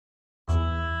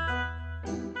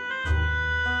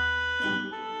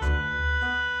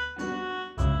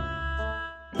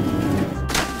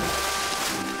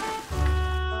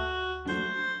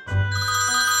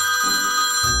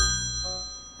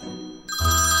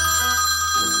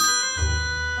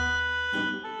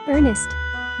Ernest,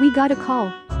 we got a call.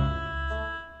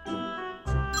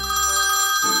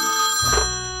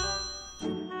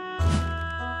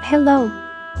 Hello.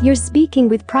 You're speaking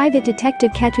with Private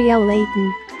Detective Katrielle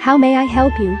Layton. How may I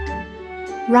help you?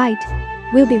 Right.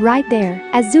 We'll be right there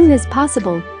as soon as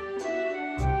possible.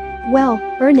 Well,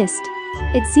 Ernest,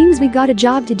 it seems we got a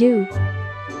job to do.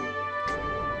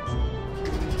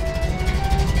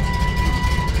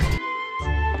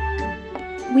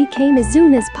 We came as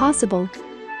soon as possible.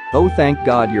 Oh, thank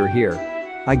God you're here.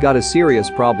 I got a serious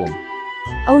problem.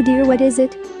 Oh dear, what is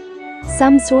it?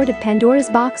 Some sort of Pandora's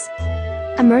box?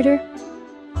 A murder?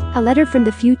 A letter from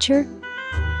the future?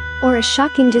 Or a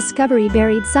shocking discovery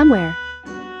buried somewhere?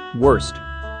 Worst.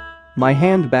 My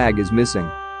handbag is missing.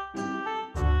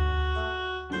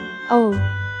 Oh.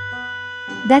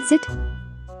 That's it?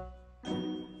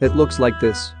 It looks like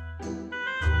this.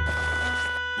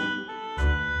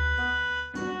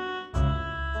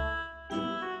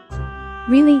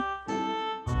 Really?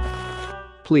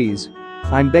 Please.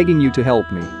 I'm begging you to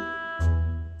help me.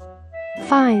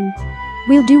 Fine.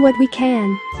 We'll do what we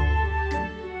can.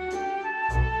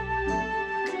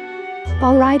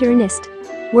 Alright, Ernest.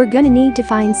 We're gonna need to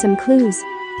find some clues.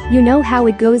 You know how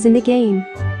it goes in the game.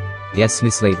 Yes,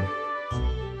 Miss Layton.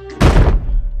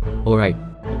 Alright.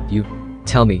 You,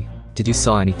 tell me, did you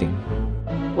saw anything?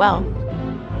 Well,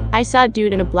 I saw a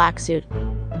dude in a black suit.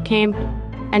 Came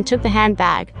and took the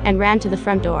handbag and ran to the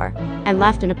front door and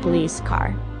left in a police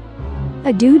car.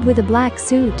 A dude with a black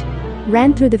suit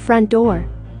ran through the front door,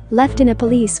 left in a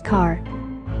police car.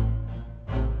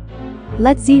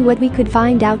 Let's see what we could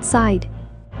find outside.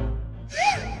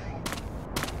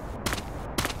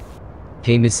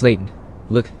 Hey, Miss Layton.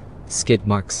 Look, skid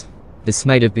marks. This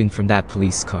might have been from that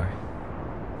police car.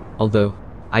 Although,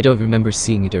 I don't remember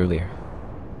seeing it earlier.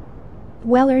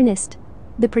 Well, Ernest,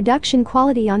 the production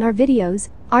quality on our videos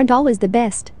aren't always the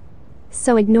best.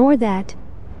 So ignore that.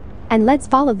 And let's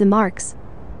follow the marks.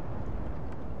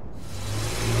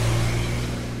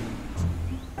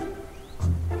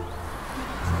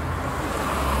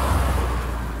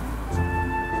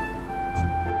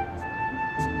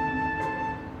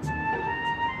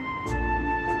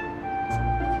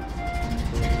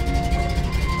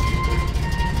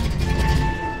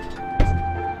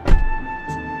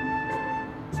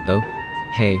 Oh,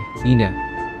 hey, Ina.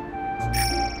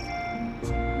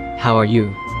 How are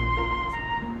you?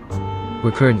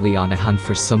 We're currently on a hunt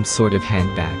for some sort of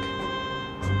handbag.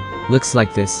 Looks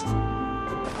like this.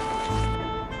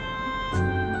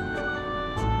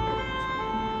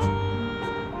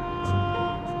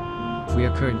 We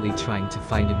are currently trying to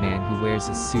find a man who wears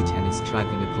a suit and is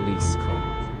driving a police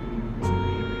car.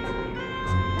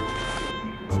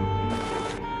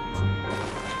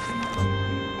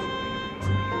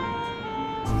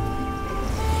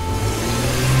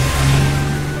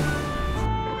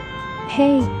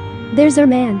 Hey, there's our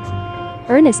man.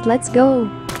 Ernest, let's go.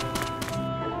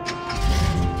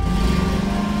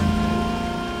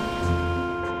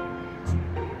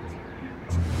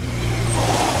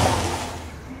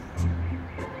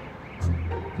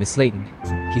 Miss Layton,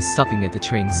 he's stopping at the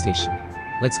train station.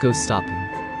 Let's go stop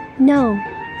him. No.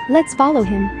 Let's follow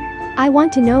him. I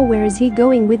want to know where is he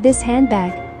going with this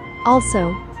handbag.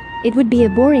 Also, it would be a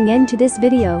boring end to this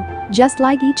video, just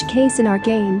like each case in our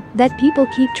game that people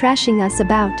keep trashing us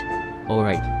about.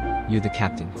 Alright, you're the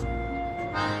captain.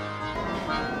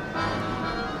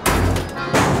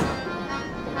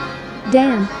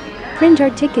 Damn. Print our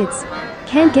tickets.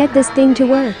 Can't get this thing to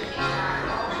work.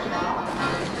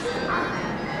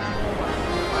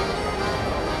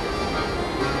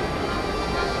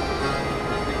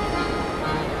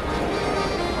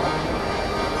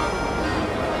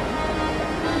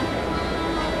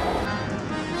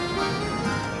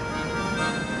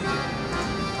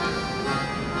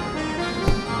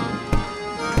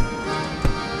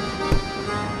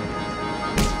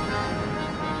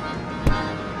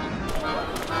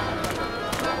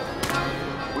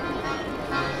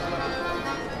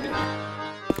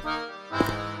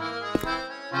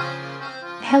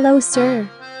 Hello, sir.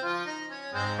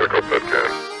 Pick up that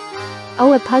can.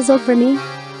 Oh, a puzzle for me?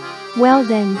 Well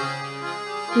then.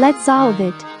 Let's solve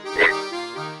it.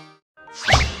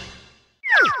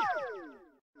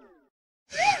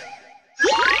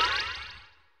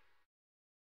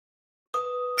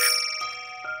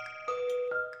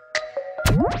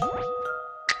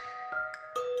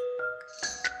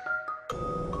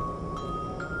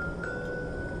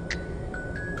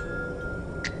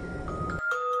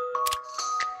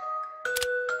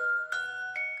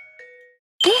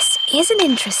 This is an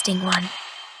interesting one.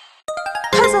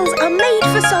 Puzzles are made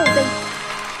for solving.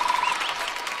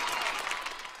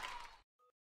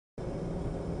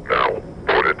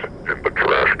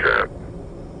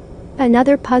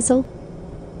 Another puzzle?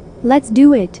 Let's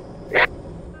do it.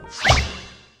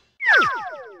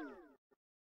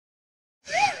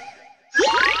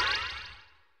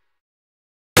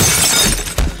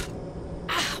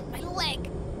 My leg.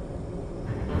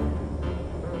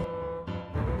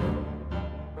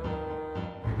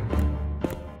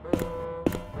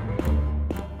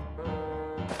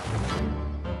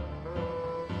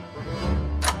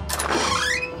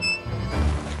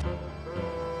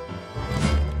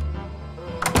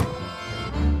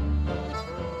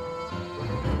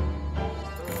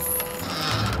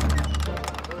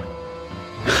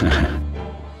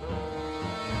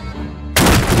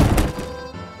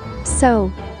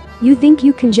 So, you think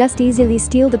you can just easily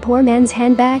steal the poor man's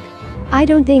handbag? I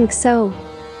don't think so.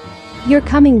 You're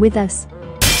coming with us.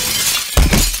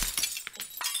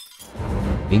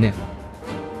 Millionaire.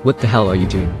 What the hell are you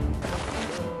doing?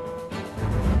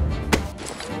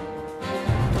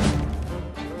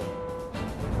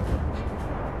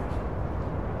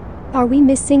 Are we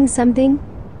missing something?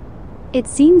 It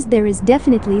seems there is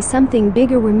definitely something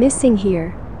bigger we're missing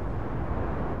here.